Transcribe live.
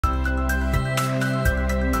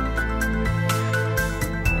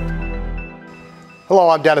Hello,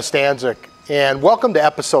 I'm Danzik, and welcome to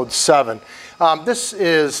episode 7.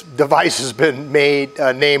 This device has been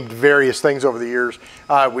named various things over the years.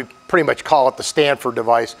 We pretty much call it the Stanford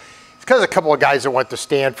device. It's because a couple of guys that went to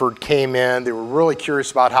Stanford came in. They were really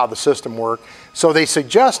curious about how the system worked. So they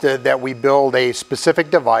suggested that we build a specific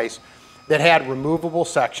device that had removable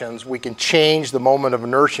sections. We can change the moment of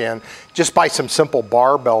inertia in just by some simple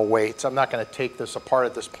barbell weights. I'm not going to take this apart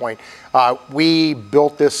at this point. We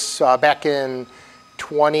built this back in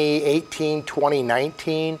 2018,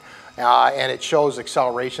 2019, and it shows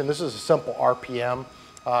acceleration. This is a simple RPM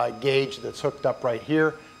gauge that's hooked up right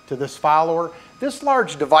here to this follower. This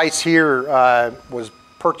large device here was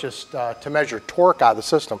purchased to measure torque out of the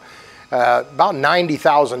system. About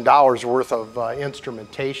 $90,000 worth of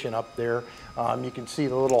instrumentation up there. You can see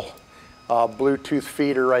the little Bluetooth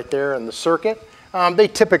feeder right there in the circuit. They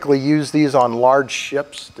typically use these on large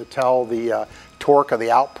ships to tell the torque of the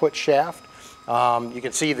output shaft. You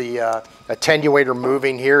can see the attenuator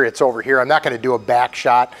moving here. It's over here. I'm not going to do a back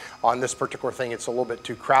shot on this particular thing. It's a little bit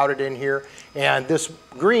too crowded in here. And this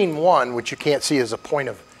green one, which you can't see, is a point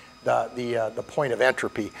of the point of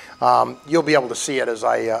entropy. You'll be able to see it as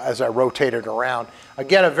I rotate it around.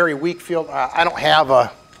 Again, a very weak field. I don't have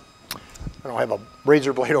a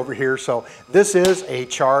razor blade over here, so this is a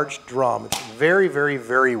charged drum. It's very, very,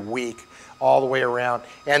 very weak all the way around,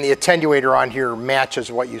 and the attenuator on here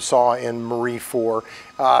matches what you saw in Marie 4.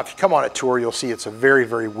 If you come on a tour, you'll see it's a very,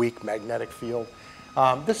 very weak magnetic field.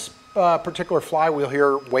 This particular flywheel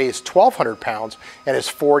here weighs 1,200 pounds and is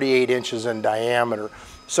 48 inches in diameter.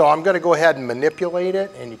 So I'm going to go ahead and manipulate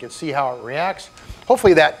it, and you can see how it reacts.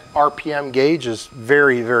 Hopefully that RPM gauge is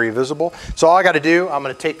very, very visible. So all I got to do, I'm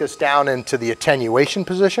going to take this down into the attenuation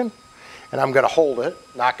position, and I'm going to hold it,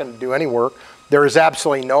 not going to do any work. There is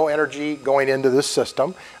absolutely no energy going into this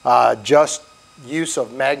system, just use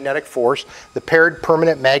of magnetic force. The paired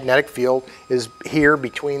permanent magnetic field is here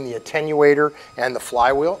between the attenuator and the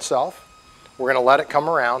flywheel itself. We're going to let it come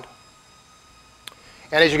around.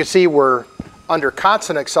 And as you can see, we're under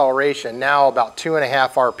constant acceleration, now about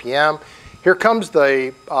 2.5 RPM. Here comes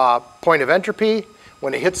the point of entropy.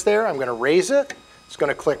 When it hits there, I'm going to raise it. It's going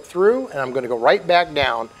to click through, and I'm going to go right back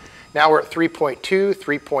down. Now we're at 3.2,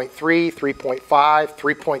 3.3, 3.5,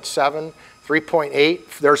 3.7,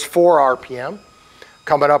 3.8. There's 4 RPM.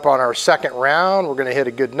 Coming up on our second round, we're going to hit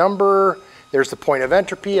a good number. There's the point of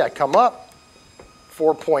entropy. I come up,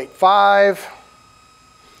 4.5.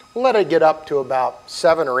 We'll let it get up to about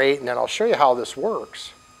 7 or 8, and then I'll show you how this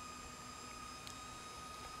works.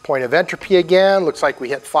 Point of entropy again. Looks like we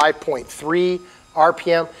hit 5.3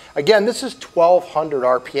 RPM. Again, this is 1,200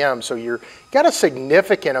 RPM, so you've got a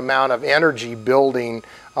significant amount of energy building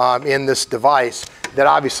in this device that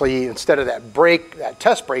obviously, instead of that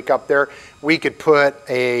test brake up there, we could put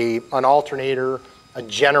an alternator, a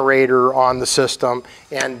generator on the system,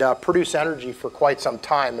 and produce energy for quite some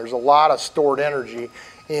time. There's a lot of stored energy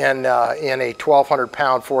in a 1,200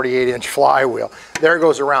 pound, 48 inch flywheel. There it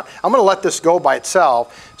goes around. I'm going to let this go by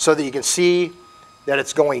itself so that you can see that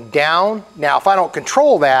it's going down. Now, if I don't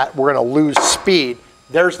control that, we're going to lose speed.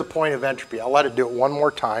 There's the point of entropy. I'll let it do it one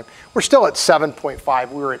more time. We're still at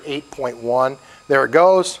 7.5. We were at 8.1. There it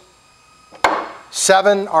goes.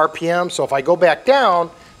 7 RPM. So if I go back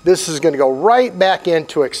down, this is going to go right back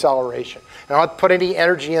into acceleration. And I don't put any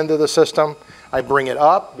energy into the system. I bring it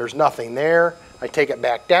up. There's nothing there. I take it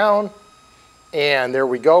back down. And there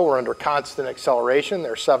we go. We're under constant acceleration.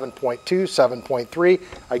 There's 7.2, 7.3.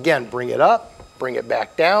 Again, bring it up. Bring it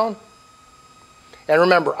back down. And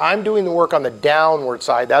remember, I'm doing the work on the downward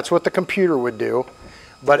side. That's what the computer would do.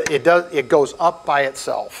 But it goes up by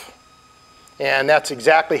itself. And that's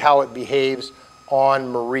exactly how it behaves on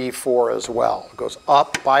Marie 4 as well. It goes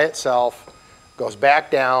up by itself, goes back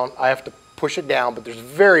down. I have to push it down, but there's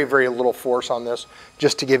very, very little force on this.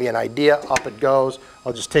 Just to give you an idea, up it goes.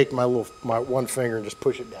 I'll just take my one finger and just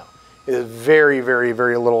push it down. It is very, very,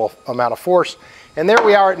 very little amount of force. And there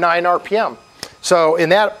we are at 9 RPM. So in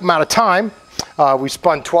that amount of time, we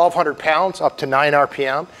spun 1,200 pounds up to 9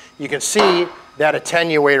 RPM. You can see that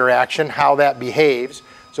attenuator action, how that behaves.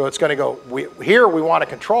 So it's going to go, here we want to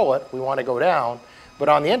control it. We want to go down. But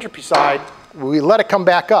on the entropy side, we let it come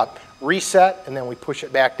back up, reset, and then we push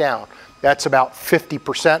it back down. That's about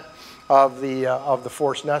 50% of the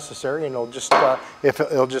force necessary, and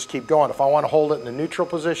it'll just keep going. If I want to hold it in the neutral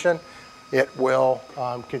position, it will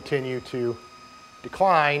continue to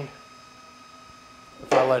decline.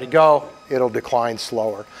 If I let it go, it'll decline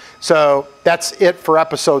slower. So that's it for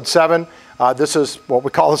episode 7. This is what we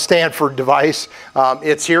call a Stanford device.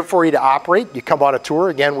 It's here for you to operate. You come on a tour.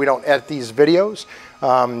 Again, we don't edit these videos.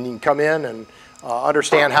 You can come in and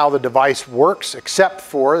understand how the device works, except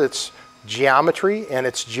for its geometry and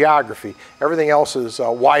its geography. Everything else is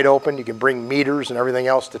wide open. You can bring meters and everything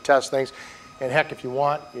else to test things. And heck, if you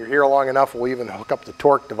want, you're here long enough, we'll even hook up the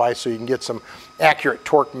torque device so you can get some accurate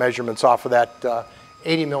torque measurements off of that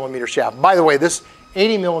 80 millimeter shaft. By the way, this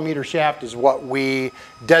 80 millimeter shaft is what we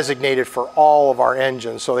designated for all of our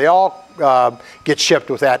engines. So they all get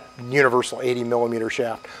shipped with that universal 80 millimeter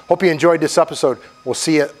shaft. Hope you enjoyed this episode. We'll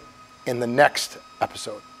see you in the next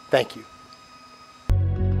episode. Thank you.